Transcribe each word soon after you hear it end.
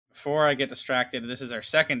before I get distracted, this is our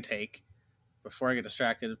second take. Before I get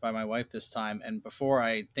distracted by my wife this time, and before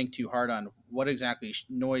I think too hard on what exactly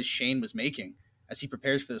noise Shane was making as he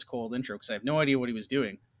prepares for this cold intro, because I have no idea what he was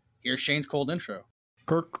doing. Here's Shane's cold intro.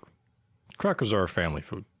 Kirk, crackers are a family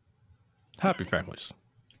food. Happy families.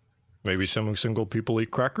 Maybe some single people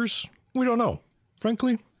eat crackers? We don't know.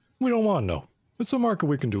 Frankly, we don't want to know. It's a market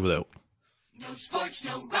we can do without. No sports,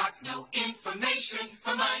 no rock, no information.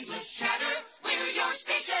 For mindless chatter, we're your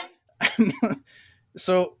station.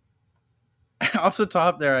 So, off the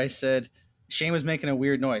top there, I said Shane was making a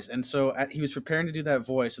weird noise. And so he was preparing to do that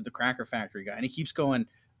voice of the Cracker Factory guy. And he keeps going,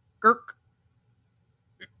 Girk.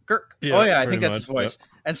 Girk. Yeah, oh, yeah, I think that's much, his voice. Yep.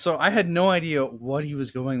 And so I had no idea what he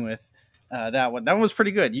was going with that one. That one was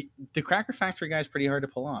pretty good. The Cracker Factory guy is pretty hard to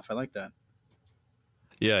pull off. I like that.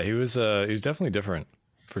 Yeah, he was definitely different,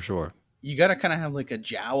 for sure. You got to kind of have like a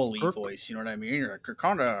jowly Girk. voice. You know what I mean? You're like,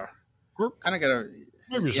 kind of got to...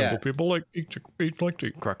 Maybe simple people like to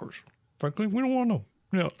eat crackers. Frankly, we don't want to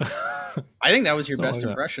know. Yeah. I think that was your Something best like that.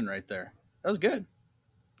 impression right there. That was good.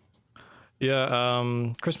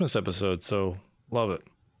 Yeah, Christmas episode, so love it.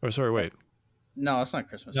 Oh, sorry, wait. No, it's not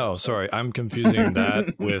Christmas. No, episode. sorry. I'm confusing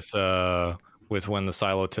that with when the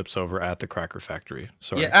silo tips over at the Cracker Factory.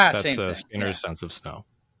 Sorry. Yeah, that's same thing. Skinner's Sense of Snow.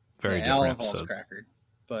 Very Yeah, different Alan Hall's episode. crackered.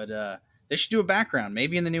 But they should do a background,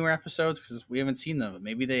 maybe in the newer episodes, because we haven't seen them. But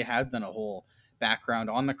maybe they have done a whole background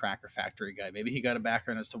on the Cracker Factory guy. Maybe he got a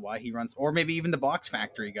background as to why he runs, or maybe even the Box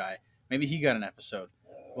Factory guy. Maybe he got an episode.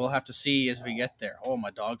 We'll have to see as we get there. Oh, my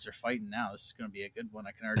dogs are fighting now. This is going to be a good one.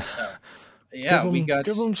 I can already tell. Yeah,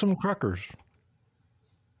 Give them some crackers.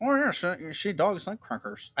 Oh yeah, she dogs like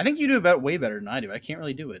crackers. I think you do about way better than I do. I can't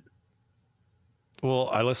really do it. Well,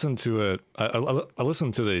 I listened to it. I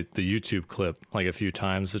listened to the YouTube clip like a few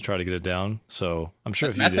times to try to get it down. So I'm sure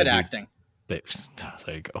That's if you method did, acting. there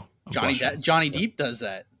you go. I'm Johnny blushing. Johnny Depp does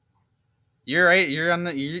that. You're right. You're on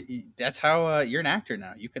the. That's how you're an actor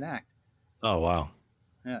now. You can act. Oh wow!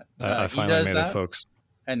 Yeah, I he finally does made that. it, folks.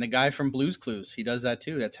 And the guy from Blue's Clues, he does that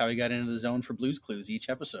too. That's how he got into the zone for Blue's Clues each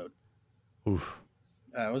episode. Oof!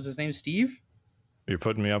 What was his name? Steve. You're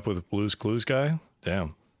putting me up with a Blue's Clues guy?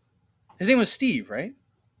 Damn. His name was Steve, right?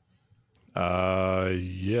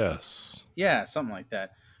 Yes. Yeah, something like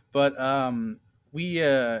that. But we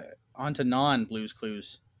on to non-Blue's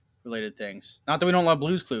Clues related things. Not that we don't love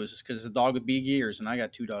Blue's Clues, it's because it's a dog with big ears, and I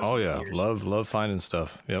got two dogs. Oh with yeah, big ears. love finding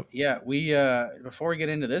stuff. Yep. Yeah, we before we get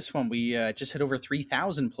into this one, we just hit over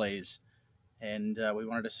 3,000 plays, and we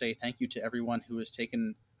wanted to say thank you to everyone who has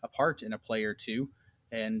taken a part in a play or two.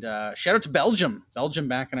 And shout out to Belgium. Belgium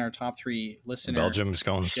back in our top 3 listeners. Belgium's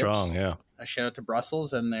going strong. Yeah. A shout out to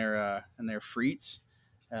Brussels and their frites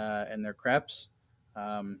and their crepes.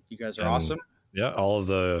 You guys are awesome. Yeah, all of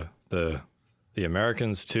the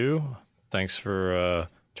Americans too. Thanks for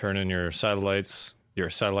turning your satellite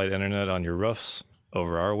internet on your roofs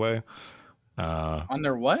over our way. On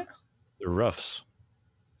their what? The roofs.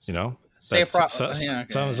 You know, Say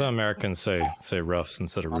some Americans say roofs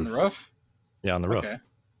instead of roofs. On the roof. Yeah, on the roof. Okay.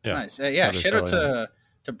 Yeah. Nice. Yeah. Other Shout out side,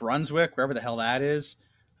 to Brunswick, wherever the hell that is.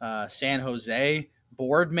 San Jose,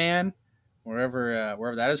 Boardman,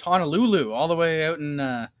 wherever that is. Honolulu, all the way out in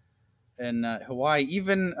Hawaii.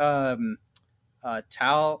 Even Tlalpan,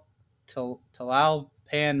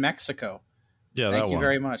 Mexico. Yeah, Thank that you one.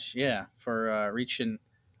 very much. Yeah, for reaching.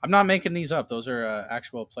 I'm not making these up. Those are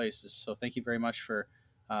actual places. So thank you very much for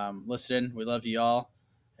listening. We love you all.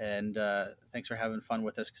 And thanks for having fun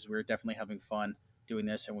with us, because we're definitely having fun doing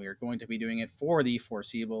this. And we are going to be doing it for the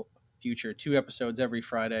foreseeable future. 2 episodes every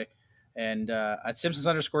Friday. And at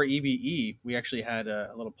Simpsons_EBE, we actually had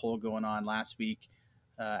a little poll going on last week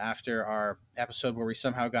after our episode where we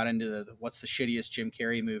somehow got into what's the shittiest Jim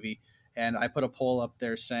Carrey movie. And I put a poll up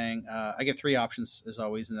there saying, I get 3 options as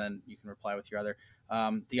always, and then you can reply with your other.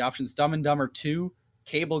 The options: Dumb and Dumber 2,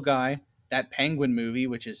 Cable Guy, that Penguin movie,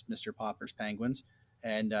 which is Mr. Popper's Penguins,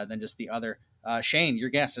 and then just the other. Shane, your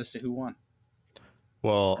guess as to who won?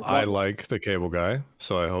 Well, I like the Cable Guy,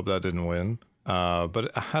 so I hope that didn't win. But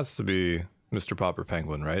it has to be Mr. Popper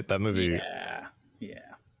Penguin, right? That movie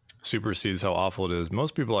supersedes how awful it is.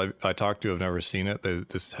 Most people I talk to have never seen it. They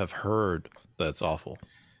just have heard that it's awful.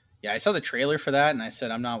 Yeah, I saw the trailer for that, and I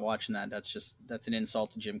said, I'm not watching that. That's an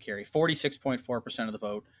insult to Jim Carrey. 46.4% of the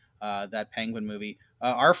vote, that Penguin movie.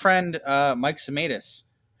 Our friend Mike Samadas,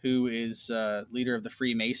 who is leader of the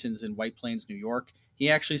Freemasons in White Plains, New York, he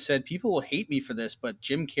actually said, people will hate me for this, but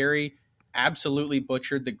Jim Carrey absolutely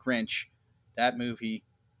butchered The Grinch. That movie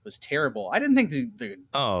was terrible. I didn't think the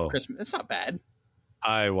Christmas... It's not bad.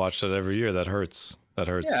 I watch that every year. That hurts.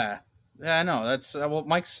 Yeah, I know. That's... well,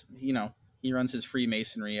 Mike's, he runs his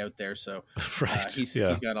Freemasonry out there. So Right. he's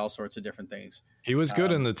got all sorts of different things. He was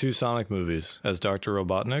good in the two Sonic movies as Dr.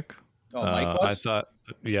 Robotnik. Oh, Mike I was? thought,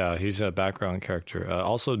 yeah, he's a background character.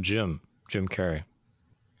 Also, Jim Carrey.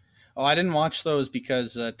 Oh, I didn't watch those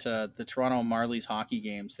because at the Toronto Marlies hockey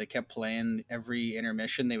games, they kept playing every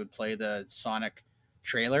intermission. They would play the Sonic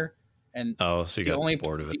trailer, and Oh, so you the got only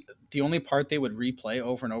bored of it. the only part they would replay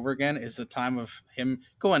over and over again is the time of him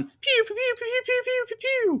going pew pew pew pew pew pew pew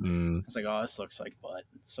pew. Mm, It's like, oh, this looks like butt.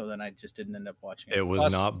 So then I just didn't end up watching it. it was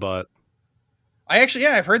Plus, not, but I actually,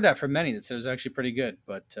 yeah, I've heard that from many that said it was actually pretty good,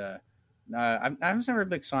 but I was never a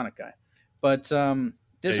big Sonic guy. But this yeah,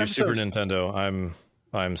 you're Super episode, Nintendo.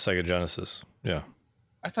 I'm Sega Genesis. Yeah.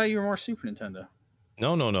 I thought you were more Super Nintendo.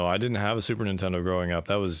 No. I didn't have a Super Nintendo growing up.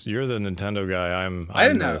 You're the Nintendo guy. I'm I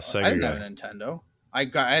didn't the have Sega I didn't guy. have a Nintendo. I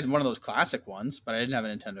had one of those classic ones, but I didn't have a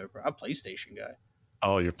Nintendo. A PlayStation guy.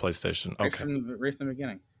 Oh, your PlayStation. Right Okay. right from the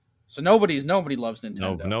beginning. So nobody loves No,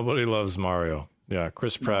 Nintendo. nobody loves Mario. Yeah,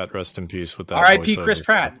 Chris Pratt, rest in peace with that. R.I.P. voiceover. Chris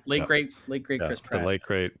Pratt, late Yeah. great Yeah, Chris Pratt. The late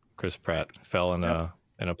great Chris Pratt fell in Yep.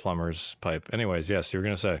 a plumber's pipe. Anyways, yes, you were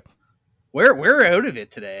gonna say, We're out of it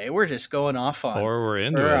today. We're just going off on or we're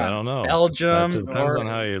into it. I don't know. Belgium. That just depends or- on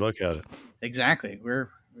how you look at it. Exactly.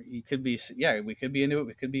 We could be we could be into it.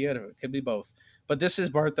 We could be out of it. It could be both. But this is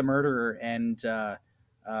Bart the Murderer, and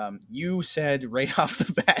you said right off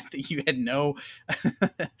the bat that you had no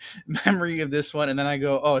memory of this one, and then I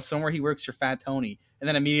go, oh, it's somewhere he works for Fat Tony, and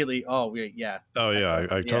then immediately, Oh yeah,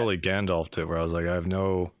 I totally Gandalfed it where I was like, I have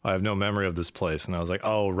no memory of this place, and I was like,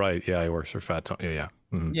 oh right, yeah, he works for Fat Tony. Yeah.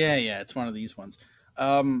 Mhm. Yeah, it's one of these ones.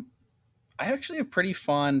 I actually have pretty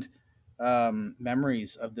fond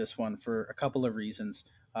memories of this one for a couple of reasons.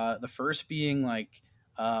 The first being like,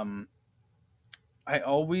 I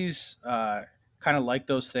always kind of like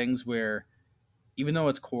those things where, even though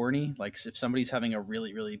it's corny, like if somebody's having a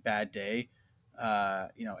really, really bad day,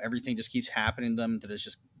 everything just keeps happening to them that is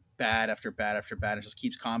just bad after bad after bad. It just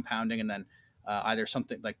keeps compounding, and then either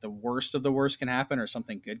something like the worst of the worst can happen, or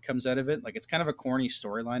something good comes out of it. Like it's kind of a corny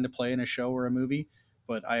storyline to play in a show or a movie,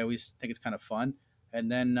 but I always think it's kind of fun. And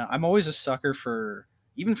then I'm always a sucker for,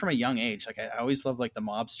 even from a young age, like I always love like the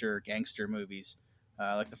mobster gangster movies,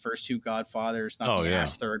 like the first two Godfathers, not the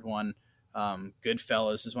ass third one.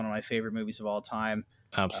 Goodfellas is one of my favorite movies of all time.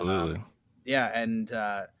 Absolutely. Yeah, and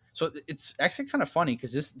so it's actually kind of funny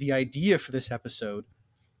because the idea for this episode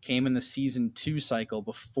came in the season 2 cycle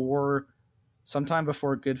sometime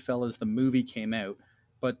before Goodfellas the movie came out,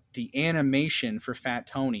 but the animation for Fat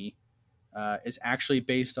Tony is actually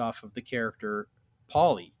based off of the character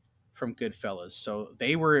Paulie from Goodfellas. So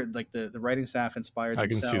they were like the writing staff inspired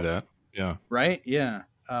themselves. I can see that. Yeah. Right? Yeah.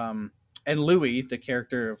 And Louis, the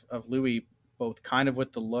character of Louis, both kind of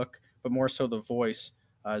with the look, but more so the voice,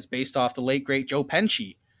 is based off the late great Joe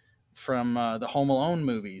Pesci from the Home Alone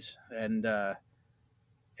movies,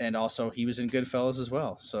 and also he was in Goodfellas as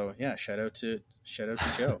well. So yeah, shout out to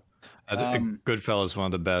Joe. I think Goodfellas is one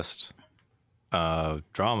of the best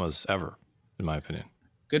dramas ever, in my opinion.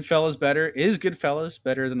 Goodfellas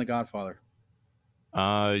better than The Godfather?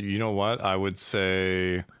 You know what? I would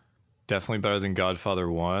say definitely better than Godfather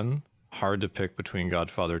 1. Hard to pick between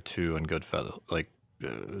Godfather 2 and Goodfellas. Like,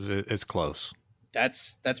 it's close.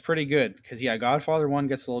 That's pretty good because Godfather 1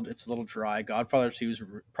 gets a little dry. Godfather 2 is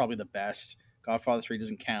probably the best. Godfather 3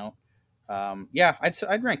 doesn't count.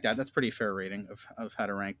 I'd rank that. That's pretty fair rating of how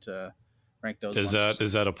to rank those.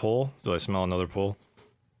 Is that a poll? Do I smell another poll?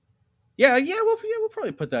 We'll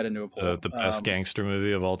probably put that into a poll. The best gangster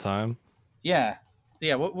movie of all time. Yeah,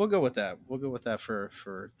 we'll go with that. We'll go with that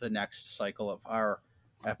for the next cycle of our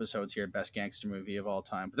episodes here. Best gangster movie of all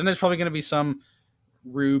time. But then there's probably going to be some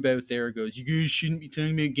rube out there who goes, you guys shouldn't be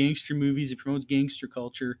talking about gangster movies. It promotes gangster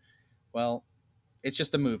culture. Well, it's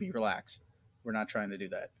just a movie. Relax. We're not trying to do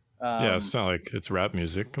that. It's not like it's rap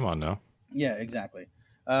music. Come on now. Yeah, exactly.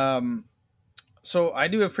 So I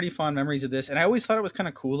do have pretty fond memories of this, and I always thought it was kind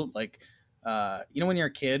of cool. Like, when you're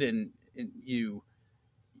a kid and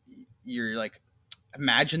you're like,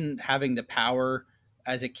 imagine having the power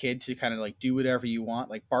as a kid to kind of like do whatever you want.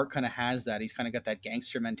 Like Bart kind of has that. He's kind of got that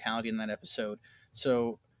gangster mentality in that episode.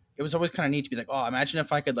 So it was always kind of neat to be like, oh, imagine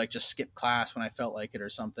if I could like just skip class when I felt like it or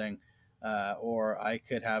something. Or I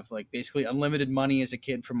could have like basically unlimited money as a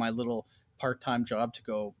kid from my little part-time job to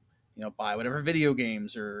go, buy whatever video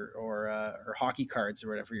games or hockey cards or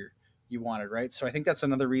whatever you wanted. Right. So I think that's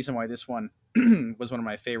another reason why this one was one of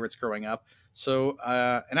my favorites growing up. So,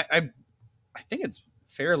 and I think it's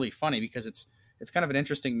fairly funny because it's kind of an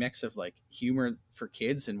interesting mix of like humor for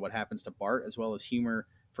kids and what happens to Bart, as well as humor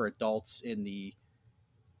for adults in the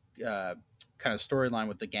kind of storyline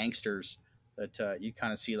with the gangsters that you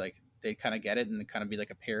kind of see like they kind of get it and kind of be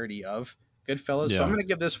like a parody of Goodfellas. So Yeah. I'm going to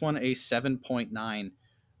give this one a 7.9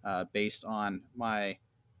 based on my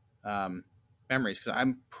memories, because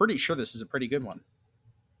I'm pretty sure this is a pretty good one.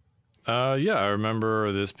 Yeah, I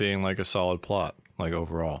remember this being like a solid plot, like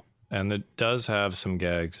overall, and it does have some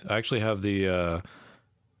gags. I actually have the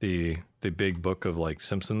big book of like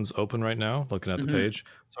Simpsons open right now, looking at the page.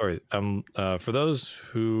 Sorry, for those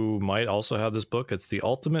who might also have this book, it's the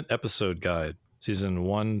Ultimate Episode Guide, season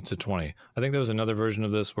 1 to 20. I think there was another version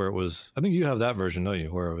of this where it was. I think you have that version, don't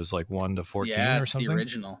you? Where it was like 1 to 14 or something. The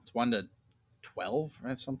original. It's 1 to 12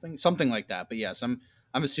 or something like that. But yes, I'm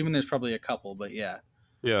assuming there's probably a couple, but yeah.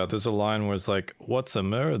 Yeah, there's a line where it's like, "What's a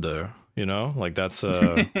murder?" You know, like that's.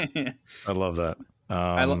 I love that.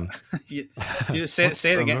 You say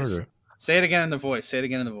it again. Murder? Say it again in the voice. Say it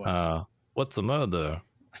again in the voice. What's a murder?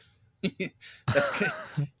 That's good.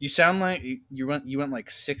 You sound like you went like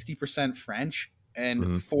 60% French and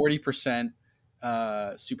 40%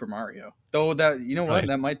 Super Mario. Though that, you know what,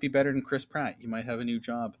 that might be better than Chris Pratt. You might have a new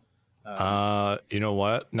job. You know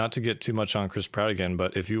what? Not to get too much on Chris Pratt again,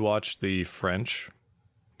 but if you watch the French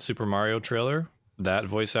Super Mario trailer, that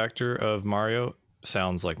voice actor of Mario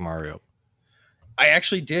sounds like Mario. I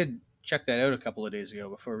actually did check that out a couple of days ago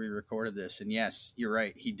before we recorded this, and yes, you're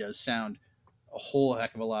right. He does sound a whole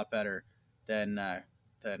heck of a lot better than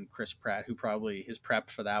Chris Pratt, who probably his prep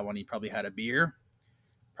for that one. He probably had a beer,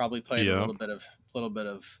 probably played a little bit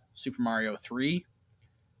of Super Mario 3, and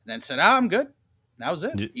then said, "I'm good." That was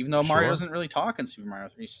it. Even though Mario doesn't really talk in Super Mario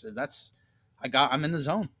 3, he said, I'm in the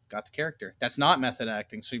zone. Got the character. That's not method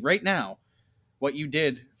acting. So right now, what you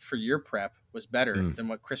did for your prep was better than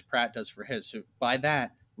what Chris Pratt does for his. So by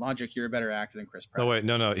that logic, you're a better actor than Chris Pratt. Oh wait,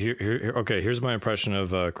 no. Here. Okay, here's my impression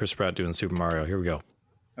of Chris Pratt doing Super Mario. Here we go.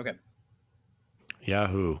 Okay.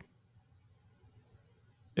 Yahoo!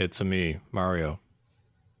 It's a me, Mario.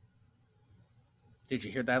 Did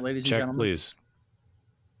you hear that, ladies and Check, gentlemen? please.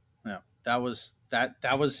 No, that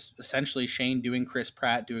was essentially Shane doing Chris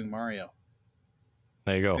Pratt doing Mario.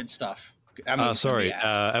 There you go. Good stuff. Sorry,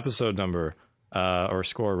 episode number or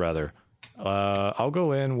score rather. I'll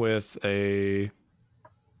go in with a.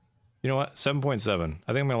 You know what? 7.7. I think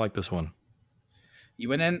I'm gonna like this one. You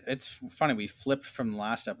went in. It's funny. We flipped from the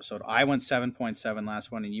last episode. I went 7.7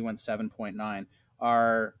 last one, and you went 7.9.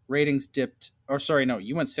 Our ratings dipped. Or sorry, no,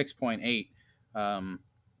 you went 6.8.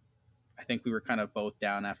 I think we were kind of both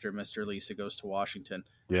down after Mr. Lisa Goes to Washington.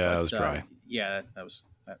 Yeah, that was dry. Yeah,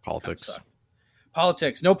 that politics.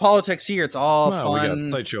 Politics. No politics here. It's all fun. We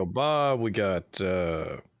got Sideshow Bob. We got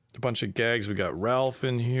a bunch of gags. We got Ralph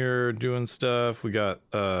in here doing stuff. We got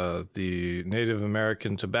the Native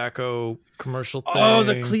American tobacco commercial thing. Oh,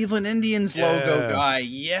 the Cleveland Indians logo guy.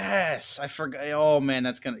 Yes, I forgot. Oh man,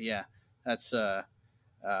 that's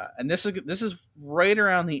and this is right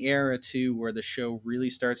around the era too where the show really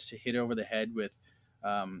starts to hit over the head with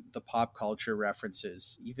the pop culture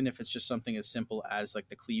references, even if it's just something as simple as like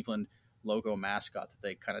the Cleveland logo mascot that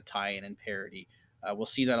they kind of tie in and parody. We'll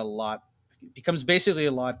see that a lot. It becomes basically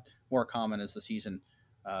a lot more common as the season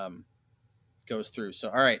goes through. So,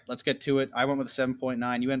 all right, let's get to it. I went with a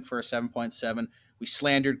 7.9. You went for a 7.7. We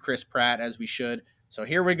slandered Chris Pratt as we should. So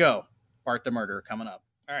here we go. Bart the Murderer coming up.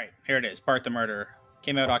 All right, here it is. Bart the Murderer.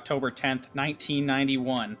 Came out October 10th,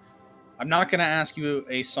 1991. I'm not going to ask you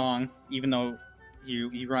a song, even though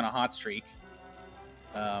you run a hot streak.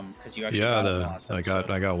 Because you actually got it last episode.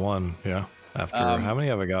 I got one, yeah. After how many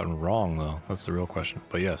have I gotten wrong though? That's the real question.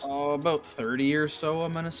 But yes. Oh, about 30 or so,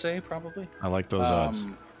 I'm gonna say probably. I like those odds.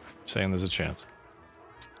 Saying there's a chance.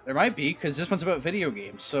 There might be, because this one's about video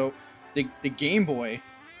games. So the Game Boy,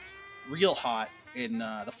 real hot in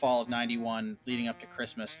the fall of '91, leading up to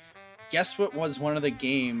Christmas. Guess what was one of the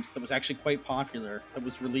games that was actually quite popular that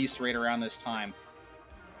was released right around this time,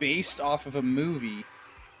 based off of a movie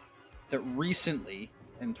that recently,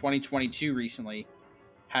 in 2022,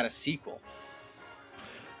 had a sequel.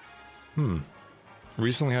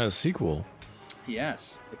 Recently had a sequel.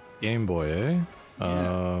 Yes. Game Boy, eh?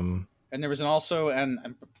 Yeah. And there was and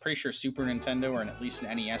I'm pretty sure Super Nintendo or at least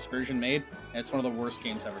an NES version made. And it's one of the worst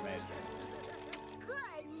games ever made.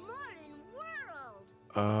 Good morning,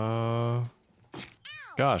 world.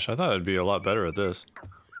 Gosh, I thought I'd be a lot better at this.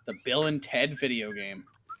 The Bill and Ted video game.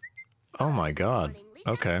 Oh my god.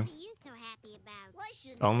 Okay.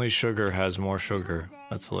 Only sugar has more sugar.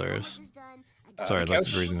 That's hilarious. Sorry,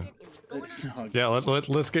 that's the reason. Yeah,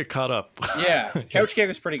 let's get caught up. Yeah, Couch Gag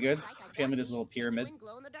was pretty good. Family does a little pyramid.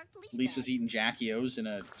 Lisa's eating Jackie O's in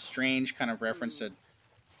a strange kind of reference to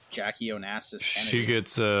Jackie Onassis. She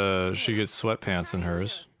gets sweatpants in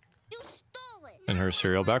hers. In her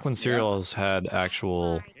cereal. Back when cereals had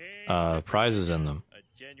actual prizes in them.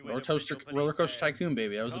 Roller Coaster Tycoon,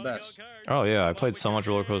 baby. That was the best. Oh yeah, I played so much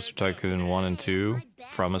Roller Coaster Tycoon 1 and 2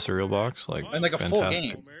 from a cereal box. Like, And like a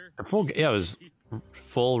fantastic. full game. Yeah, it was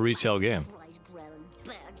full retail game.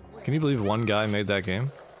 Can you believe one guy made that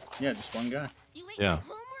game? Yeah, just one guy. Yeah.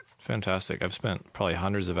 Fantastic. I've spent probably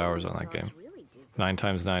hundreds of hours on that game. 9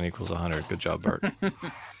 times 9 equals 100. Good job, Bart.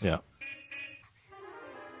 Yeah.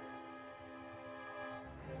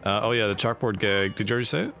 Oh yeah, the chalkboard gag. Did you already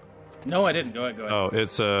say it? No, I didn't. Go ahead. Oh,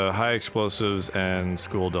 it's high explosives and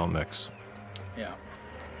school don't mix. Yeah.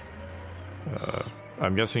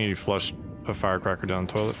 I'm guessing you flushed a firecracker down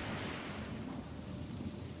the toilet.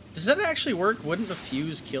 Does that actually work? Wouldn't the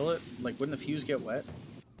fuse kill it? Like, wouldn't the fuse get wet?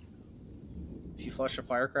 If you flush a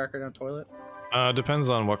firecracker down the toilet? Depends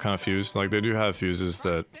on what kind of fuse. Like, they do have fuses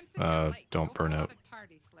that don't burn out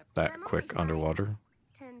that quick underwater.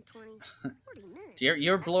 10, 20, 40 minutes. Do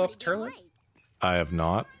you ever blow up a toilet? I have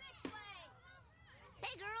not.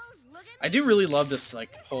 Hey girls, look at I do really love this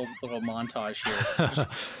like whole little montage here. Just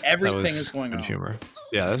everything That was is going good on. humor.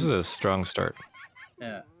 Yeah, this is a strong start.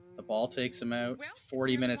 Yeah. The ball takes him out. It's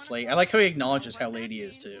 40 minutes late. I like how he acknowledges how late he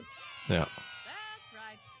is too. Yeah.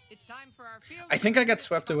 I think I got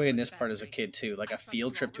swept away in this part as a kid too, like a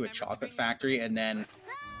field trip to a chocolate factory, and then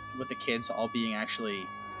with the kids all being actually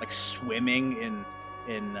like swimming in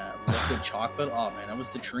liquid chocolate. Oh man, that was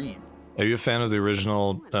the dream. Are you a fan of the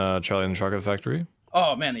original Charlie and the Chocolate Factory?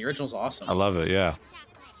 Oh man, the original's awesome. I love it. Yeah.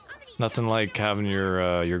 Nothing like having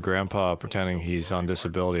your grandpa pretending he's on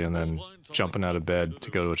disability and then jumping out of bed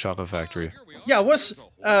to go to a chocolate factory. Yeah, what's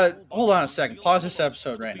hold on a second. Pause this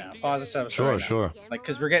episode right now. Pause this episode. Sure, right now. sure. Like,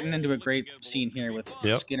 because we're getting into a great scene here with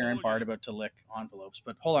Yep. Skinner and Bart about to lick envelopes.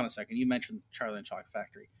 But hold on a second. You mentioned Charlie and Chocolate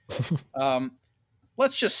Factory.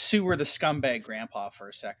 Let's just sewer the scumbag grandpa for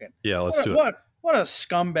a second. Yeah, let's do it. What a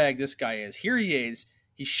scumbag this guy is. Here he is.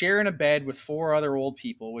 He's sharing a bed with 4 other old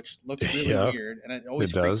people, which looks really Yeah, weird, and it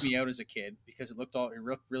always it freaked does. me out as a kid because it looked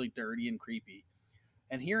really dirty and creepy.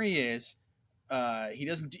 And here he is.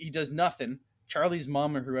 He does nothing. Charlie's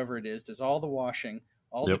mom or whoever it is does all the washing,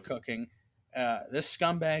 all Yep. the cooking. This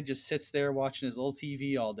scumbag just sits there watching his little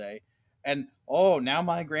TV all day. And now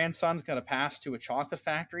my grandson's got to pass to a chocolate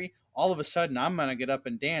factory. All of a sudden, I'm gonna get up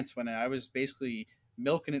and dance when I was basically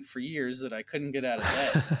milking it for years that I couldn't get out of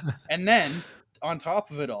bed. And then on top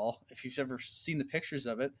of it all, if you've ever seen the pictures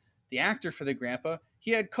of it, the actor for the grandpa,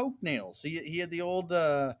 he had coke nails. He had the old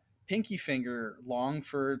pinky finger long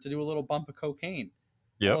to do a little bump of cocaine.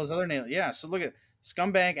 Yep. All his other nails. Yeah. So look at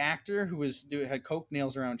scumbag actor who had coke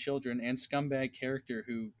nails around children, and scumbag character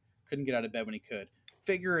who couldn't get out of bed when he could.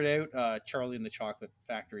 Figure it out, Charlie and the Chocolate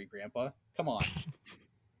Factory grandpa. Come on.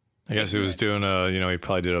 I guess he was doing he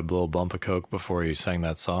probably did a little bump of coke before he sang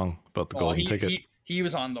that song about the golden ticket. He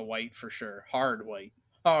was on the white for sure. Hard white.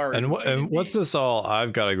 Hard. And white what's indeed. this all?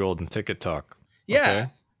 I've got a golden ticket talk. Yeah. Okay?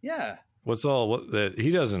 Yeah. What's all? What that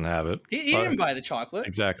he doesn't have it. He didn't buy the chocolate.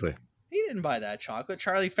 Exactly. He didn't buy that chocolate.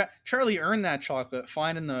 Charlie earned that chocolate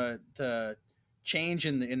finding the change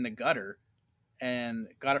in the gutter, and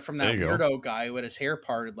got it from that There you go. weirdo guy who had his hair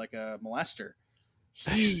parted like a molester.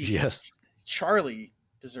 Yes. Charlie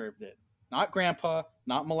deserved it. Not Grandpa,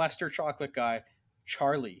 not molester chocolate guy.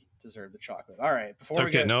 Charlie deserved the chocolate. All right. Before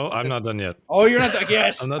we get I'm not done yet. Oh, you're not done.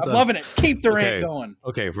 Yes. I'm I'm not done. loving it. Keep the Okay. rant going.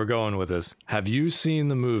 Okay, we're going with this. Have you seen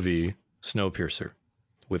the movie Snowpiercer?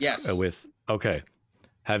 Yes. Okay.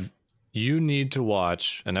 You need to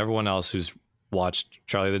watch, and everyone else who's watched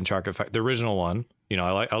Charlie and the Chocolate Factory, the original one. You know,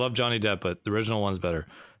 I love Johnny Depp, but the original one's better.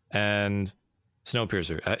 And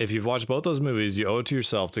Snowpiercer. If you've watched both those movies, you owe it to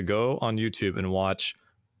yourself to go on YouTube and watch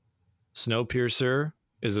Snowpiercer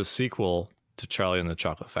is a sequel to Charlie and the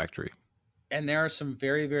Chocolate Factory. And there are some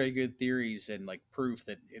very, very good theories and like proof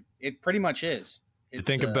that it pretty much is.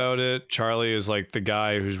 Think about it. Charlie is like the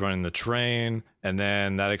guy who's running the train, and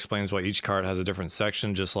then that explains why each cart has a different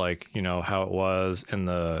section, just like, you know, how it was in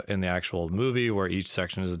the actual movie where each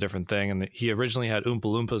section is a different thing. And he originally had Oompa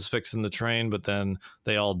Loompas fixing the train, but then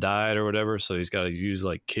they all died or whatever, so he's got to use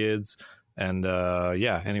like kids. And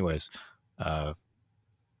anyways, go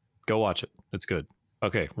watch it. It's good.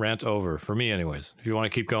 Okay, rant over for me anyways. If you want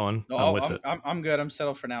to keep going, I'm with it. I'm good. I'm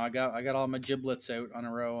settled for now. I got all my giblets out on a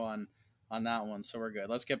row on that one, so we're good.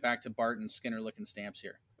 Let's get back to Bart and Skinner licking stamps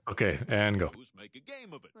here. Okay, and go. Make a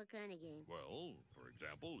game of it. What kind of game? Well, for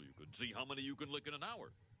example, you could see how many you can lick in an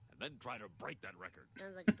hour, and then try to break that record.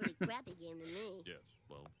 Sounds like a pretty crappy game to me. Yes,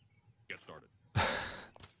 well, get started.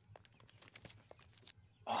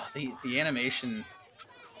 Oh, the animation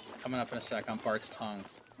coming up in a sec on Bart's tongue.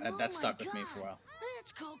 That stuck with me for a while.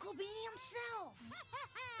 It's Coco Beanie himself.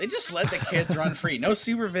 They just let the kids run free. No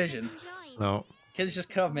supervision. No. Kids just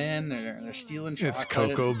come in. They're stealing chocolate. It's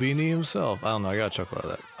Coco Beanie himself. I don't know. I got chocolate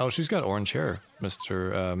out of that. Oh, she's got orange hair, Miss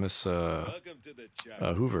Hoover.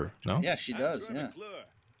 No. Yeah, she does. I'm Troy Yeah. McClure.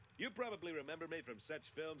 You probably remember me from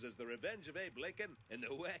such films as The Revenge of Abe Lincoln and The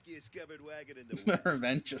Wackiest Covered Wagon in the The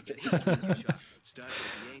Revenge of It.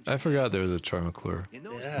 I forgot there was a Troy McClure.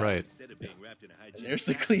 Yeah. Right. There's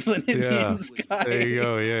the Cleveland Yeah. Indians guy. There you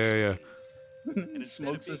go. Yeah.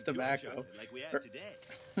 Smokes his tobacco. Like we had today,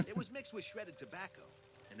 it was mixed with shredded tobacco,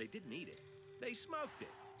 and they didn't eat it. They smoked it.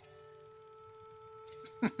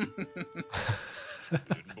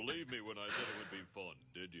 Didn't believe me when I said it would be fun,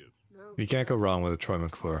 did you? No. You can't go wrong with a Troy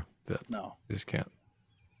McClure. Yeah, No. you just can't.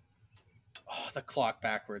 Oh, the clock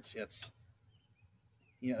backwards. It's.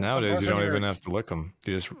 You know, Nowadays, sometimes you don't when even you're- have to lick them.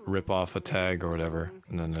 You just rip off a tag or whatever,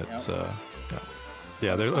 and then it's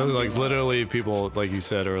yeah. There's like literally people like you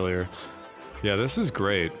said earlier. Yeah, this is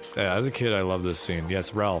great. Yeah, as a kid, I love this scene.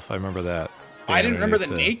 Yes, Ralph, I remember that. I Yeah, didn't you remember have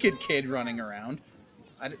the to- naked kid running around.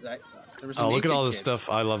 There was a Oh, look at naked all this kid. stuff.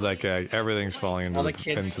 I love that guy. Everything's falling into All the, the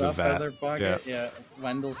kids' into stuff the out vat. of their pocket. Yeah.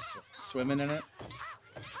 Wendell's swimming in it.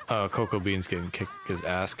 Coco Bean's getting his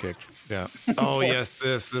ass kicked. Yeah. Oh yes,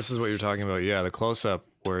 this is what you're talking about. Yeah, the close up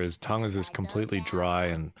where his tongue is just completely dry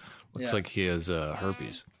and looks Yeah. like he has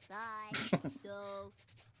herpes. Side, go,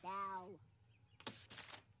 down.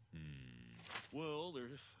 Well,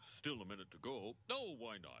 there's still a minute to go. No,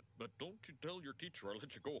 why not? But don't you tell your teacher I'll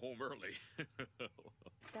let you go home early.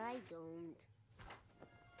 I don't.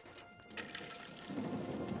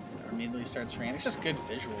 Immediately starts raining. It's just good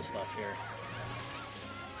visual stuff here.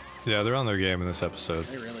 Yeah, they're on their game in this episode.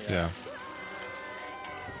 They really are. Yeah.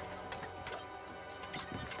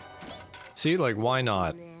 See, like, why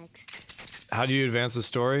not? Next. How do you advance the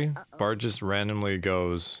story? Bart just randomly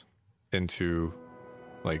goes into,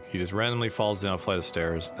 like, he just randomly falls down a flight of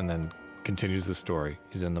stairs and then continues the story.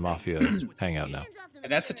 He's in the mafia hangout now. Hands off the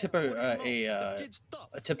And that's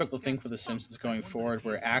a typical thing for The Simpsons going forward,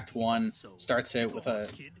 where Act 1 starts out with a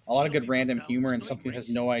lot of good random humor and something that has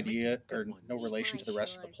no idea or no relation to the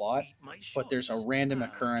rest of the plot, but there's a random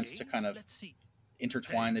occurrence to kind of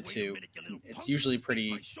intertwine the two. It's usually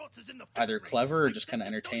pretty either clever or just kind of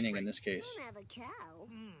entertaining in this case. Don't have a cow.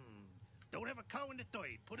 Don't have a cow in the third.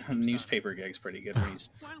 Put it The newspaper gig's pretty good when he's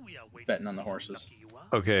while we are waiting betting on to the see how horses. lucky you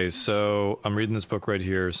are. Okay, so I'm reading this book right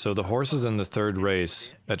here. So the horses in the third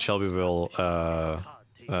race at Shelbyville,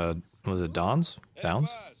 was it Downs?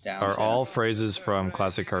 Downs, Are yeah. all phrases from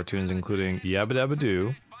classic cartoons, including Yabba Dabba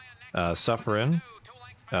Doo, Sufferin',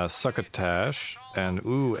 Succotash, and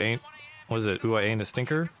Ooh, Ain't, what is it? Ooh, I Ain't a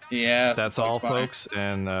Stinker? Yeah, That's Bugs all, Bunny. folks.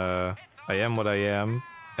 And I Am What I Am.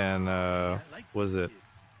 And was it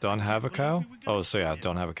Don't Have a Cow? Oh, so yeah,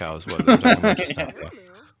 Don't Have a Cow is what we were talking about just now. I Yeah. don't know.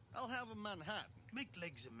 I'll have a Manhattan. Make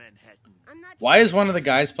legs in Manhattan. I'm not Why sure. is one of the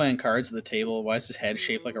guys playing cards at the table? Why is his head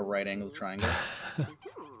shaped like a right angle triangle?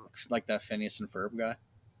 Like that Phineas and Ferb guy?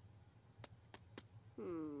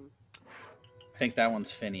 Hmm. I think that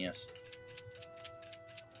one's Phineas.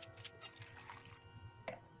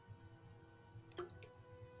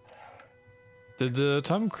 Did the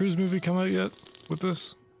Tom Cruise movie come out yet with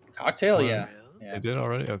this? Cocktail, Wow. yeah. Yeah. It did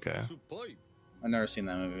already? Okay. Superb. I've never seen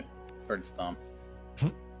that movie. I've heard it's dumb.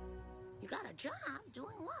 You got a job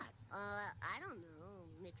doing what? I don't know.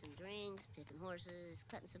 Mixing drinks, picking horses,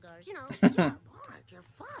 cutting cigars. You know, the job. Bart, your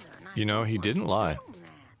father and I You know, he both didn't lie. know that.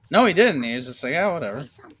 No, he didn't. He was just like, yeah, whatever.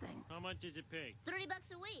 Say something. How much does it pay?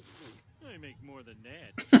 $30 a week. I make more than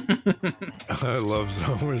that. I love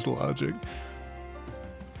Zomer's logic.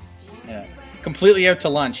 Yeah. Completely out to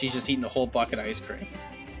lunch. He's just eating the whole bucket of ice cream.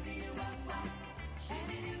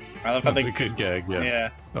 I love how That's they. a good gag, yeah. Yeah.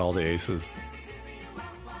 All the aces.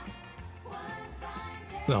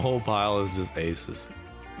 The whole pile is just aces.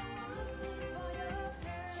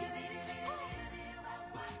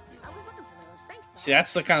 I was looking for those. Thanks. Doc. See,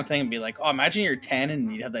 that's the kind of thing. Be like, oh, imagine you're 10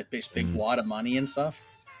 and you have that big wad of money and stuff.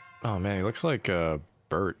 Oh man, he looks like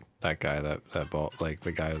Bert, that guy, that ball, like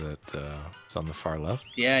the guy that is on the far left.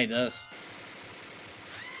 Yeah, he does.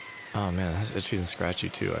 Oh man, that's itchy and scratchy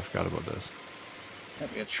too. I forgot about this. Yeah,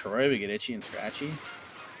 we got Troy. We get Itchy and Scratchy.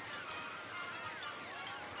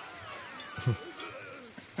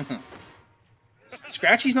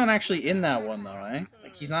 Scratchy's not actually in that one though, eh?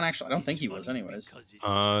 Like he's not actually. I don't think he was, anyways.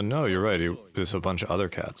 No, you're right. There's a bunch of other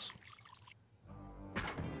cats.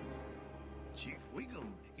 Chief Wiggum,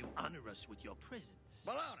 you honor us with your presence.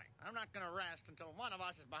 Baloney. I'm not gonna rest until one of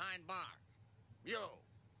us is behind bars.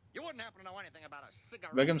 You wouldn't happen to know anything about a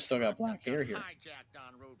cigarette? Wiggum's still got black hair here. Hijacked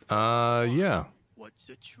on Route Yeah. What's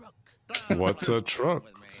a truck? What's a truck?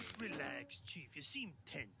 With me. Relax, Chief. You seem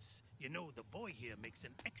tense. You know, the boy here makes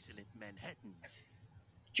an excellent Manhattan.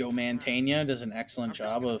 Joe Mantegna does an excellent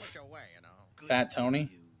job of Push away, you know. Fat Tony.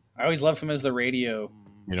 I always love him as the radio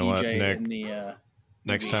You know what, DJ Nick? in the.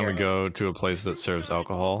 Next time we go to a place that serves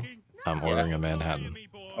alcohol, I'm ordering a Manhattan.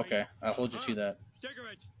 Okay, I'll hold you to that.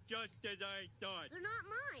 Cigarettes, just as I thought. They're not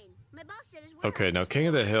mine. My boss said his Okay, now King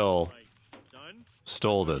of the Hill Son,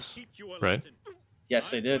 stole this, teach you a right? lesson. Yes,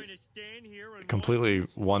 they I'm did. going to stand here and Completely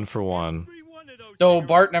one for one. every one of those Though cigarettes,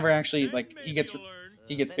 Bart never actually then like maybe you'll learn.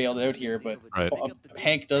 he gets bailed out here, but Right.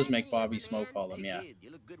 Hank does make Bobby smoke all them. Yeah.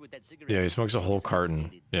 Yeah, he smokes a whole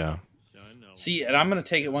carton. Yeah. Son, no. See, and I'm gonna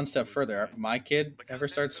take it one step further. If my kid ever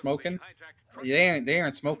starts smoking, they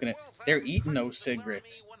aren't smoking it. They're eating those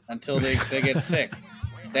cigarettes until they get sick.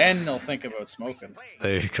 Then they'll think about smoking.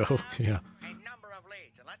 There you go. Yeah. A number of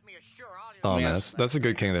leads, and let me assure all you Oh man, Yes. that's a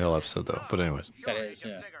good King of the Hill episode though. But anyways, That is,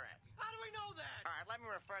 yeah. How do we know that? All right, let me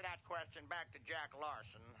refer that question back to Jack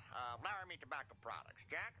Larson, Laramie Tobacco Products.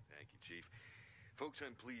 Jack? Thank you, Chief. Folks,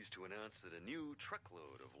 I'm pleased to announce that a new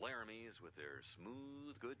truckload of Laramies with their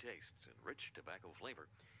smooth, good taste and rich tobacco flavor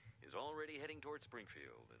is already heading towards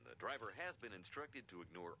Springfield, and the driver has been instructed to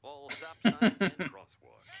ignore all stop signs and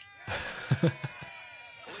crosswalks.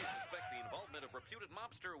 Police suspect the involvement of reputed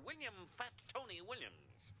mobster William Fat Tony Williams.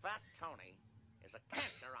 Fat Tony is a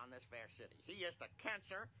cancer on this fair city. He is the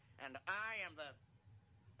cancer, and I am the...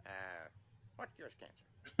 what cures cancer?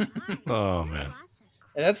 Oh, man.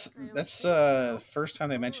 That's the first time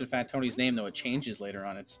they mention Fat Tony's name, though it changes later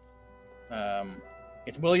on. It's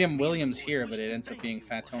William Williams here, but it ends up being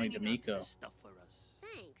Fat Tony D'Amico.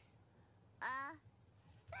 Thanks.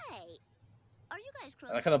 Say, are you guys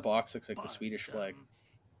I like how the box looks like the Swedish flag.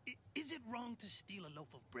 Is it wrong to steal a loaf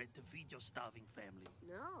of bread to feed your starving family?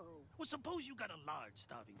 No. Well, suppose you got a large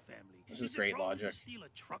starving family. This is it great wrong logic. To steal a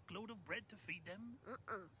truckload of bread to feed them?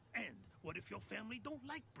 And what if your family don't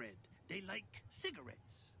like bread? They like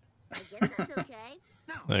cigarettes. I guess that's okay.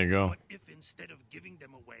 Now, There you go. what if instead of giving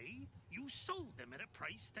them away, you sold them at a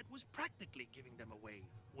price that was practically giving them away?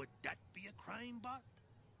 Would that be a crime, Bart?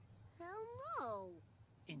 Hell no.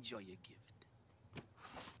 Enjoy your gift.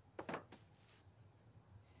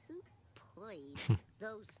 Soup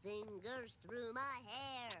those fingers through my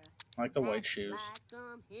hair. I like the white That's shoes.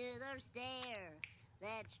 Like hither stare.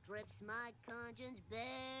 That strips my conscience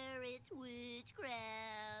bare. It's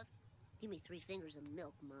witchcraft. Give me 3 fingers of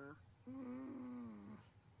milk, Ma.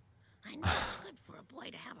 I know it's good for a boy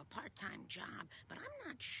to have a part-time job, but I'm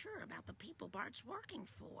not sure about the people Bart's working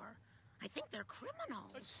for. I think they're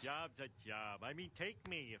criminals. A job's a job. I mean, take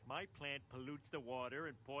me. If my plant pollutes the water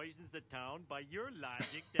and poisons the town, by your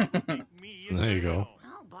logic, that would make me a There you go. criminal.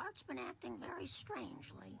 Well, Bart's been acting very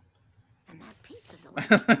strangely. And that pizza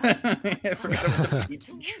delivery. I forgot about the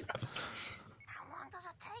pizza truck. How long does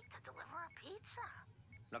it take to deliver a pizza?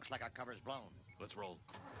 Looks like our cover's blown. Let's roll.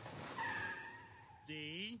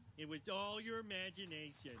 See? It was all your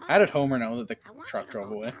imagination. How did Homer know that the I want truck you to drove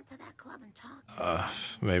go away? down to that club and talk to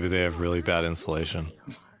them. Maybe they have really bad insulation.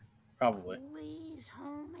 They are. Probably. Please,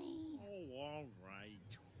 homie. Oh, all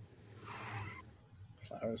right.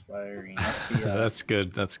 Flowers by Irene. Yeah, that's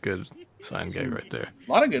good. That's good. Sign gag right there.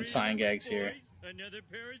 A lot of good sign gags here. Another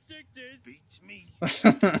pair of sixes. Beats me.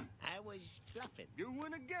 I was bluffing. You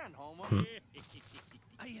win again, Homer.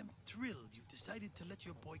 I am thrilled you've decided to let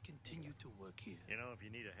your boy continue to work here. You know, if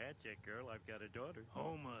you need a hat check, girl, I've got a daughter.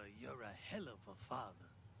 Homer, you're a hell of a father.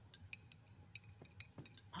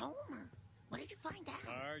 Homer, what did you find out?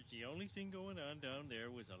 Marge, the only thing going on down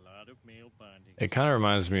there was a lot of male bonding. It kind of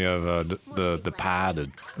reminds me of the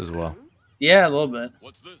Padded as well. Yeah, a little bit.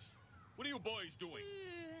 What's this? What are you boys doing?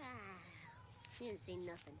 You didn't see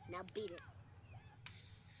nothing. Now beat it.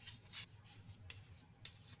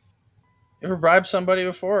 You ever bribe somebody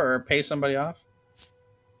before or pay somebody off?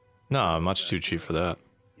 No, much too cheap for that.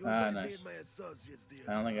 Ah, nice.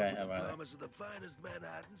 I don't think I have either.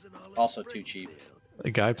 Also too cheap. The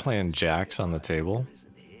guy playing jacks on the table.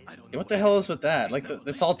 Yeah, what the hell is with that? Like,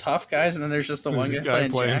 it's all tough guys, and then there's just the one This guy guy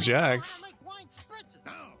playing jacks. jacks.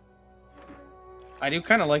 I do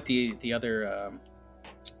kind of like the other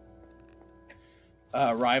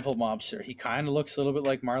rival mobster. He kind of looks a little bit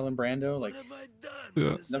like Marlon Brando, like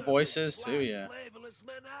Yeah. the voices too. Yeah,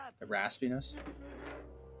 the raspiness.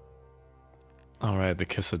 All right, the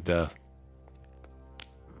kiss of death.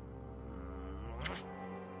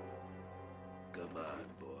 Come on,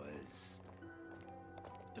 boys.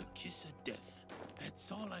 The kiss of death. That's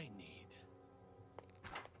all I need.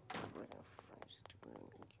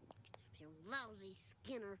 You lousy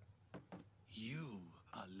Skinner. You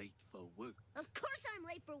are late for work. Of course I'm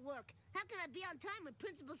late for work. How can I be on time when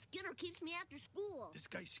Principal Skinner keeps me after school? This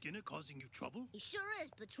guy Skinner causing you trouble? He sure is,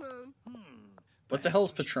 Patron. What the hell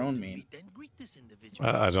does Patron mean?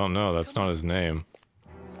 I don't know. That's not his name.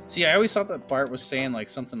 See, I always thought that Bart was saying like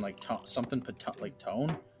something like like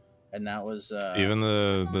tone, and that was Even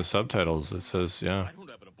the subtitles. It says yeah. I don't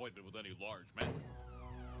have an appointment with any large man.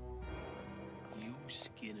 You,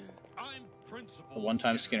 Skinner. I'm principal. the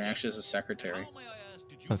one-time Skinner actually as a secretary. How, may I ask,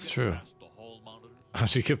 did you That's get true. past the hall monitors?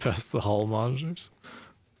 How'd you get past the hall monitors?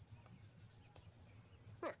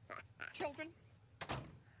 Children,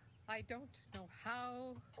 I don't know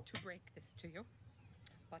how to break this to you,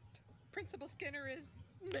 but Principal Skinner is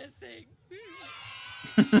missing.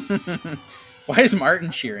 Why is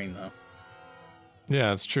Martin cheering though?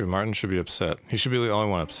 Yeah, it's true. Martin should be upset. He should be the only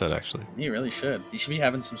one upset, actually. He really should. He should be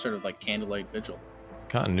having some sort of like candlelight vigil.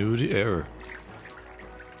 Continuity error.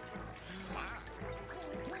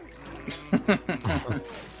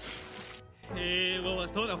 Hey, well, I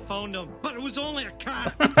thought I found him, but it was only a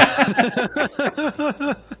cat.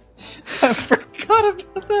 I forgot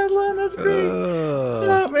about that line. That's great.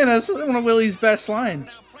 Oh, man, that's one of Willie's best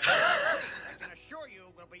lines. I can assure you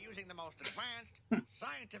we'll be using the most advanced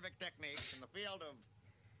scientific techniques in the field of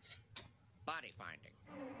body finding.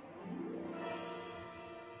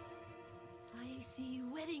 I see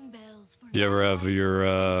wedding bells for You ever have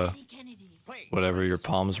your Kennedy. whatever, your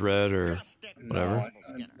palms read or whatever?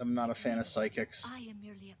 No, I'm not a fan of psychics. I am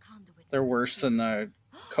merely a conduit. They're worse than the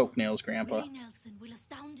Coke Nails grandpa. Willie Nelson will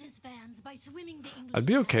astound his fans by swimming the English I'd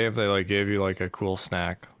be okay if they like gave you like a cool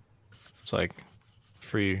snack. It's like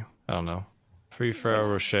free, I don't know, free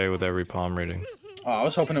Ferrero Rocher with every palm reading. Oh, I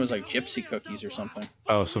was hoping it was like gypsy cookies or something.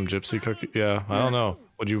 Oh, some gypsy cookie? Yeah, I don't know.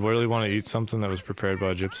 Would you really want to eat something that was prepared by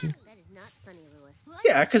a gypsy?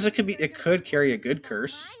 Yeah, because it could carry a good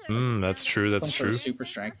curse. That's true. That's Some sort true. of super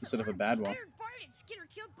strength instead of a bad one. Bart and Skinner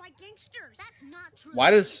killed by gangsters. That's not true. Why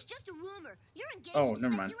does- It's just a rumor. You're engaged Oh, in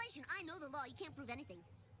never mind. speculation. I know the law. You can't prove anything.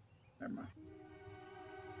 Never mind.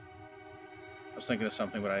 I was thinking of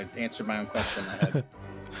something, but I answered my own question in my head.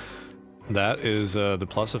 That is the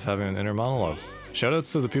plus of having an inner monologue.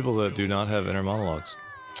 Shoutouts to the people that do not have inner monologues.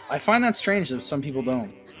 I find that strange that some people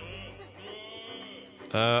don't.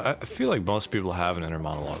 I feel like most people have an inner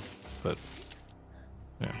monologue, but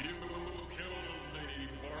yeah.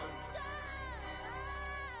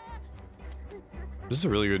 This is a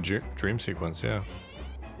really good dream sequence, yeah.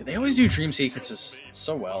 They always do dream sequences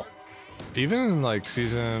so well. Even in like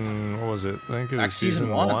season, what was it? I think it was Back season season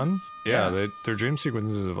one. one. Yeah, Yeah. their dream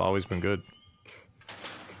sequences have always been good.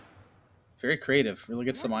 Very creative. Really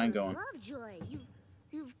gets the mind going. Lovejoy,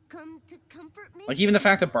 you've come to comfort me. Like even the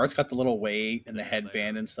fact that Bart's got the little weight and the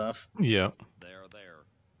headband and stuff. Yeah. There.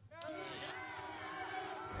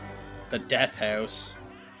 The death house.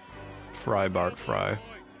 Fry Bart Fry.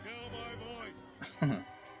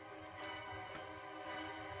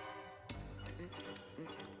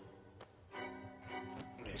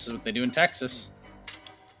 This is what they do in Texas.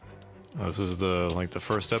 This is the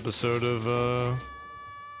first episode of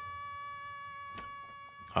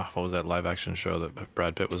what was that live action show that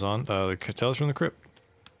Brad Pitt was on? The Tales from the Crypt.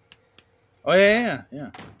 Oh yeah.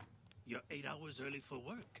 You're 8 hours early for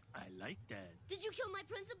work. I like that. Did you kill my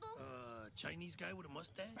principal? Chinese guy with a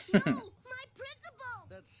mustache? No, my principal.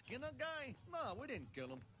 That Skinner guy? No, we didn't kill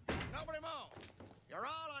him. Nobody move. You're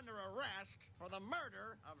all under arrest for the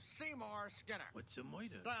murder of Seymour Skinner. What's a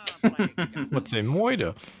moita? Don't play What's a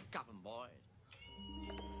moida? Coffin boys.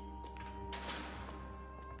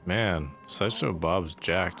 Man, Sideshow Bob's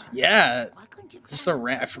jacked. Yeah. Just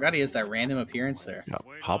I forgot he has that random appearance there. Got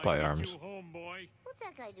Popeye arms. What's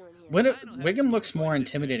that guy doing here? Wiggum looks more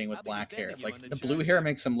intimidating with black hair. Like the blue hair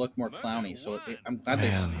makes him look more clowny. So I'm glad they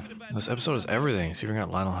Man, this episode is everything. It's even got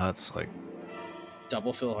Lionel Hutz. Like,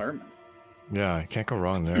 double Phil Hartman. yeah, can't go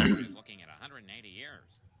wrong there. Looking at 180 years.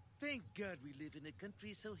 Thank God we live in a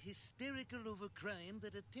country so hysterical over crime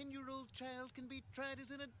that a 10-year-old child can be tried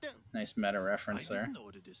as an adult. Nice meta reference I there. didn't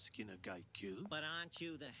order the Skinner guy killed. But aren't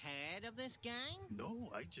you the head of this gang?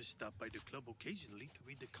 No, I just stop by the club occasionally to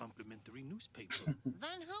read the complimentary newspaper.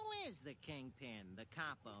 Then who is the kingpin, the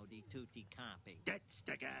capo di tutti capi? That's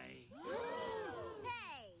the guy.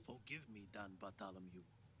 Hey! Forgive me, Don Bartholomew.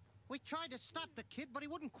 We tried to stop the kid, but he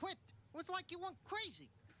wouldn't quit. It was like he went crazy.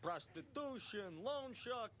 Prostitution, loan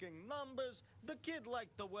sharking, numbers. The kid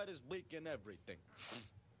liked the wettest bleak and everything.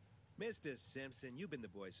 Mr. Simpson, you've been the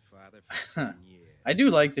boy's father for 10 years. I do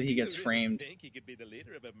like that he You gets really framed. think he could be the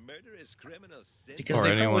leader of a murderous criminal syndicate? Because Or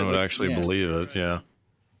they anyone probably would look- actually yeah. believe it, yeah.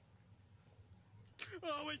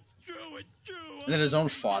 Oh, it's true. And then his own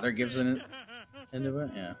father gives in into it.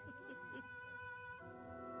 Yeah.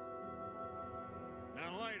 Now,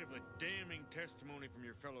 in light of the damning testimony from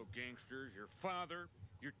your fellow gangsters, your father,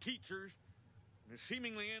 your teachers, a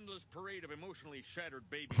seemingly endless parade of emotionally shattered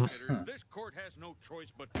babysitters, this court has no choice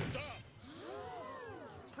but to stop.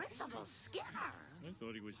 Principal Skinner. I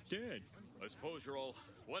thought he was dead. I suppose you're all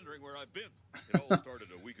wondering where I've been. It all started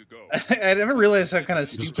a week ago. I never realized how kind of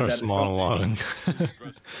Just stupid starts that monologuing.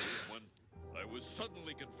 When I was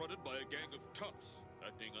suddenly confronted by a gang of toughs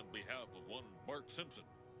acting on behalf of one Bart Simpson.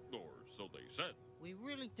 Or so they said. We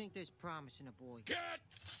really think there's promise in a boy. Get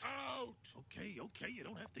out! Okay, you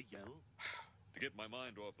don't have to yell. To get my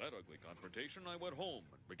mind off that ugly confrontation, I went home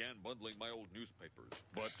and began bundling my old newspapers.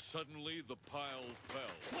 But suddenly the pile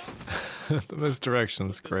fell. The misdirection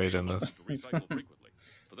is great in this. To recycle frequently.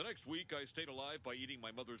 For the next week, I stayed alive by eating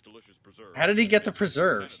my mother's delicious preserves. How did he get the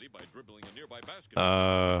preserves? By dribbling a nearby basket.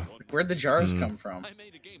 Where'd the jars come from? I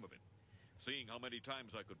made a game of it, seeing how many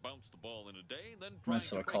times I could bounce the ball in a day, then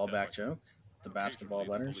Nice little callback joke. The basketball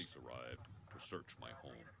letters. Police arrived to search my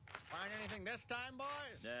home. Find anything this time,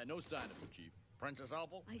 boys? No sign of him, Chief. Princess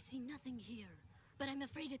Opal? I see nothing here, but I'm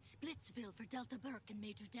afraid it's Splitsville for Delta Burke and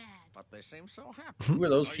Major Dad. But they seem so happy. Who are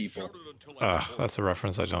those people? That's a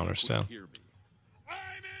reference I don't understand. I'm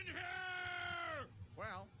in here!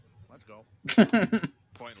 Well, let's go.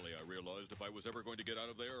 Finally, I realized if I was ever going to get out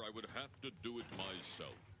of there, I would have to do it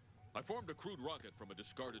myself. I formed a crude rocket from a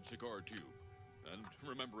discarded cigar tube. And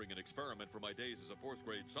remembering an experiment from my days as a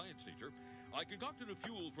fourth-grade science teacher, I concocted a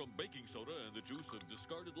fuel from baking soda and the juice of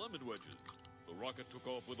discarded lemon wedges. The rocket took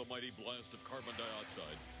off with a mighty blast of carbon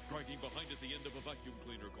dioxide, dragging behind it the end of a vacuum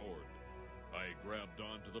cleaner cord. I grabbed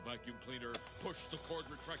onto the vacuum cleaner, pushed the cord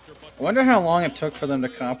retractor button... I wonder how long it took for them to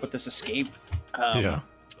come up with this escape. Yeah.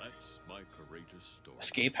 That's my courageous story.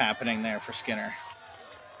 Escape happening there for Skinner.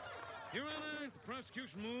 Your Honor, the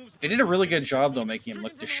prosecution moves... They did a really good job, though, making him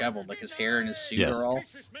look disheveled. Like, his hair and his suit Yes. are all...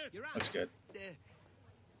 You're right. Looks good.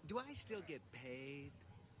 Do I still get paid?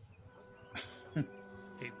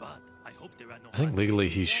 Hey, Bart, I hope there are no... I think legally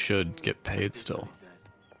he should get paid still.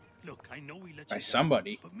 Look, I know we let By you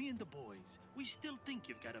somebody. down, but me and the boys, we still think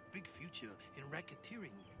you've got a big future in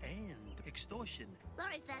racketeering and extortion.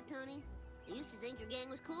 Sorry, Fat Tony. I used to think your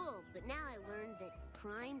gang was cool, but now I learned that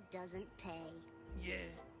crime doesn't pay. Yeah,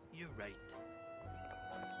 you're right.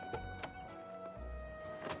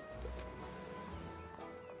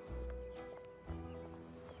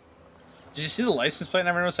 Did you see the license plate? I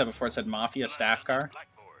never noticed that before. It said Mafia Staff Car.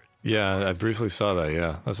 Yeah, I briefly saw that.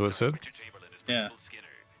 Yeah, that's what it said. Yeah.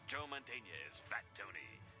 Joe Mantegna is Fat Tony.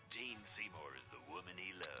 Gene Seymour is the woman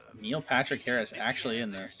he loves. Neil Patrick Harris actually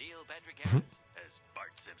in this. Neil Patrick Harris as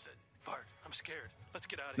Bart Simpson. Bart, I'm scared. Let's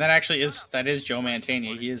get out of here. That actually is Joe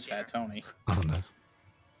Mantegna. He is Fat Tony. Oh, nice.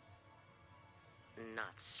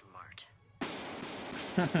 Not smart.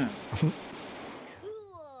 Cool.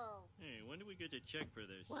 Hey, when do we get to check for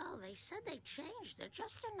this? Well, they said they changed it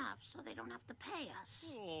just enough so they don't have to pay us.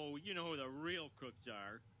 Oh, you know who the real crooks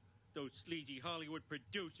are. Those sleazy Hollywood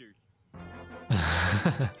producers.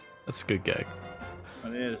 That's a good gag.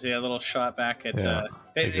 It is, yeah, a little shot back at... Yeah, not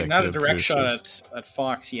a executive direct producers. shot at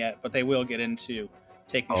Fox yet, but they will get into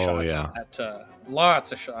taking Oh, shots yeah. at...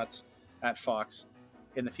 lots of shots at Fox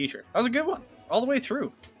in the future. That was a good one. All the way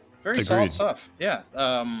through. Very solid Agreed. stuff. Yeah.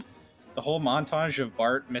 The whole montage of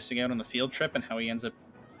Bart missing out on the field trip and how he ends up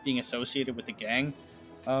being associated with the gang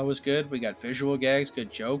was good. We got visual gags, good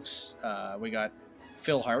jokes. We got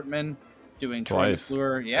Phil Hartman doing Troy Twice.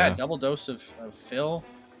 McClure. Yeah. Double dose of Phil.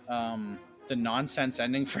 The nonsense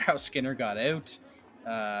ending for how Skinner got out.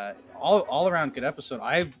 All around good episode.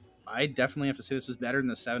 I definitely have to say this was better than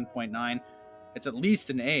the 7.9. It's at least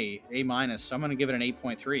an A minus. So I'm going to give it an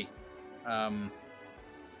 8.3.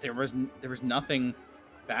 There was nothing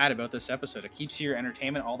bad about this episode. It keeps your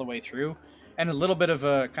entertainment all the way through, and a little bit of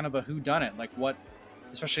a kind of a whodunit, like what,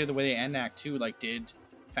 especially the way they end Act 2. Like, did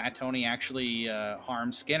Fat Tony actually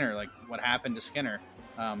harm Skinner? Like, what happened to Skinner?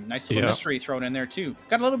 Nice little mystery thrown in there too.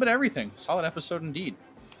 Got a little bit of everything. Solid episode indeed.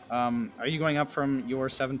 Are you going up from your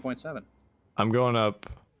 7.7? I'm going up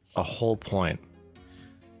a whole point.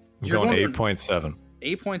 I'm You're going going- 8.7.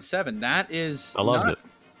 8.7. That is. I loved it.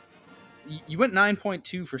 You went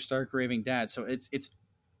 9.2 for Stark Raving Dad, so it's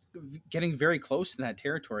getting very close to that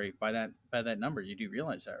territory by that number. You do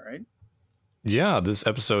realize that, right? Yeah, this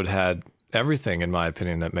episode had everything, in my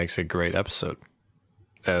opinion, that makes a great episode.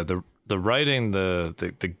 The writing,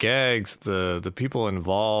 the gags, the people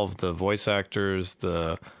involved, the voice actors,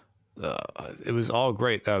 it was all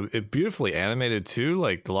great. It beautifully animated too,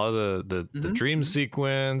 like a lot of the dream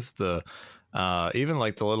sequence, even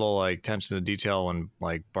like the little like attention to detail when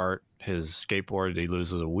like Bart, his skateboard, he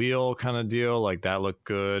loses a wheel kind of deal, like that looked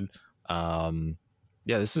good.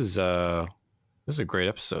 This is a great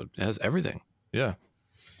episode. It has everything. Yeah.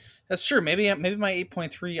 That's true. Maybe my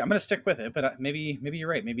 8.3. I'm gonna stick with it, but maybe you're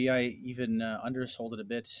right. Maybe I even undersold it a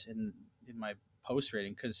bit in my post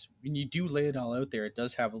rating, because when you do lay it all out there, it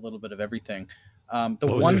does have a little bit of everything. The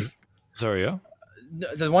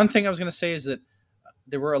one thing I was gonna say is that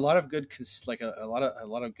there were a lot of good, a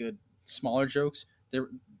lot of good smaller jokes.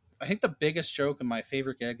 I think the biggest joke and my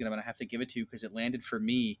favorite gag, and I'm gonna have to give it to you because it landed for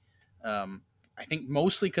me. I think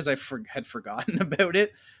mostly because I had forgotten about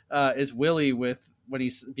it. Is Willie when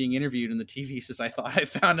he's being interviewed in the TV, he says, "I thought I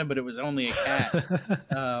found him, but it was only a cat."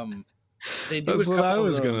 They do. That's what I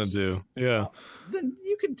was gonna do. Yeah. Then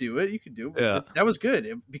you could do it. Yeah. That was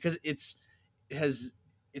good because it's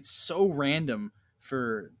so random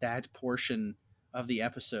for that portion of the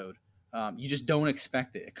episode. You just don't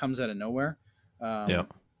expect it. It comes out of nowhere. So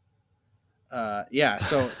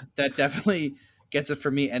that definitely gets it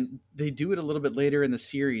for me. And they do it a little bit later in the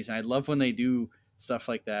series, and I love when they do stuff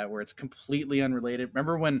like that where it's completely unrelated.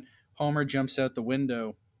 Remember when Homer jumps out the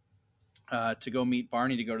window to go meet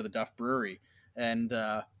Barney to go to the Duff Brewery, and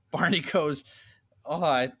Barney goes, "Oh,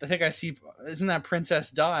 I think I see. Isn't that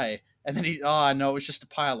Princess Di?" And then no, it's just a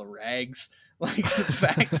pile of rags. Like the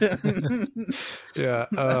fact. Yeah.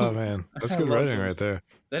 Oh man, that's good writing right there.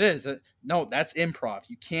 That is. No, that's improv.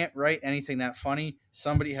 You can't write anything that funny.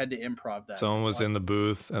 Somebody had to improv that. Someone was in the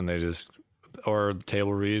booth and or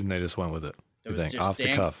table read, and they just went with it. It was just off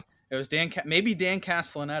the cuff. It was maybe Dan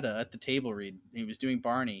Castellaneta at the table read. He was doing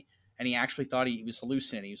Barney, and he actually thought he was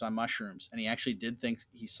hallucinating. He was on mushrooms, and he actually did think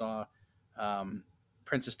he saw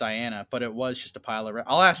Princess Diana, but it was just a pile of.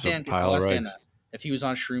 I'll ask Dan that if he was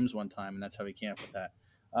on shrooms one time, and that's how he came up with that.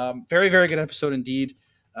 Very, very good episode indeed.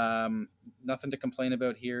 Nothing to complain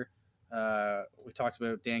about here. We talked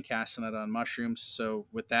about Dan Castellaneta on mushrooms, so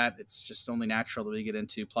with that, it's just only natural that we get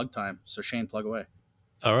into plug time. So Shane, plug away.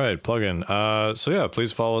 All right, plug in.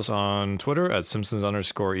 Please follow us on Twitter at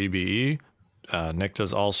Simpsons_EBE. Nick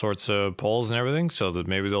does all sorts of polls and everything, so that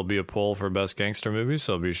maybe there'll be a poll for best gangster movie.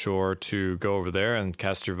 So be sure to go over there and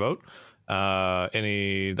cast your vote. That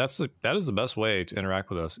is the best way to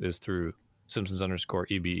interact with us is through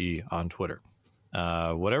Simpsons_EBE on Twitter.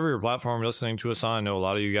 Whatever your platform you're listening to us on, I know a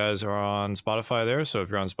lot of you guys are on Spotify there. So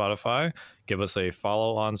if you're on Spotify, give us a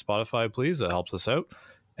follow on Spotify, please. That helps us out.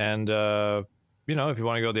 And if you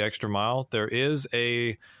want to go the extra mile, there is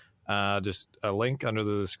just a link under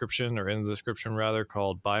the description, or in the description rather,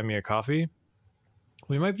 called Buy Me a Coffee.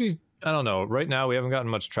 We might be, I don't know, right now we haven't gotten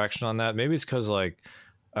much traction on that. Maybe it's because we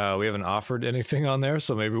haven't offered anything on there.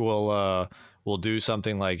 So maybe we'll do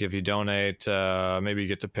something like, if you donate, maybe you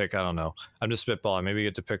get to pick, I don't know, I'm just spitballing, maybe you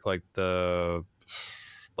get to pick like the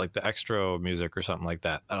extra music or something like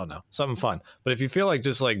that. I don't know, something fun. But if you feel like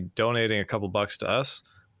just like donating a couple bucks to us,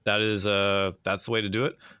 that's the way to do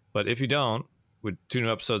it. But if you don't, we do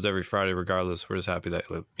new episodes every Friday regardless. We're just happy that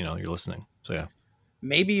you're listening. So yeah,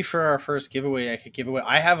 maybe for our first giveaway, I could give away,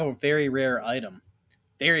 I have a very rare item,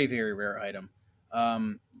 very, very rare item.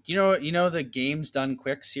 You know the Games Done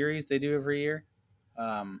Quick series they do every year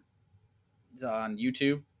on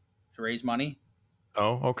YouTube to raise money?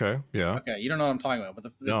 Oh, okay. Yeah. Okay, you don't know what I'm talking about,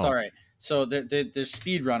 but it's all right. So they're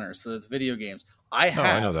speed runners, the video games. I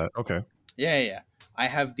know that. Okay. Yeah. I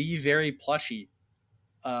have the very plushie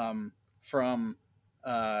from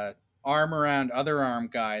Arm Around Other Arm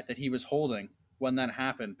guy that he was holding when that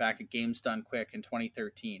happened back at Games Done Quick in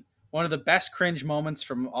 2013. One of the best cringe moments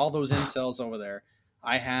from all those incels over there.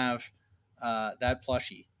 I have that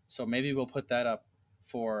plushie, so maybe we'll put that up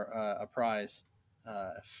for a prize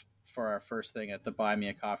for our first thing at the Buy Me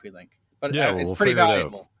a Coffee link. But it's pretty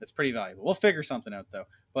valuable. It's pretty valuable. We'll figure something out though.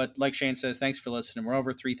 But like Shane says, thanks for listening. We're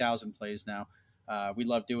over 3,000 plays now. We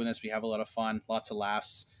love doing this. We have a lot of fun, lots of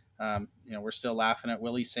laughs. We're still laughing at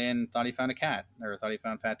Willie saying thought he found a cat, or thought he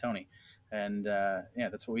found Fat Tony, and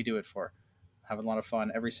that's what we do it for. Having a lot of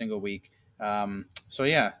fun every single week.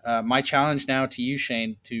 My challenge now to you,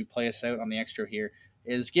 Shane, to play us out on the extra here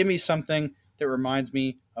is give me something that reminds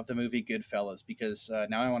me of the movie Goodfellas, because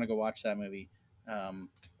now I want to go watch that movie. I'm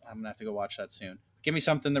going to have to go watch that soon. Give me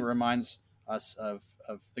something that reminds us of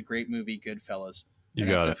the great movie Goodfellas. You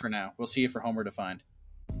got it for now. We'll see you for Homer to Find.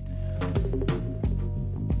 You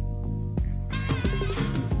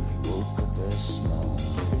woke up this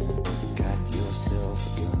morning, got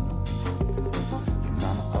yourself a gun. Your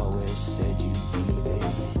mama always said you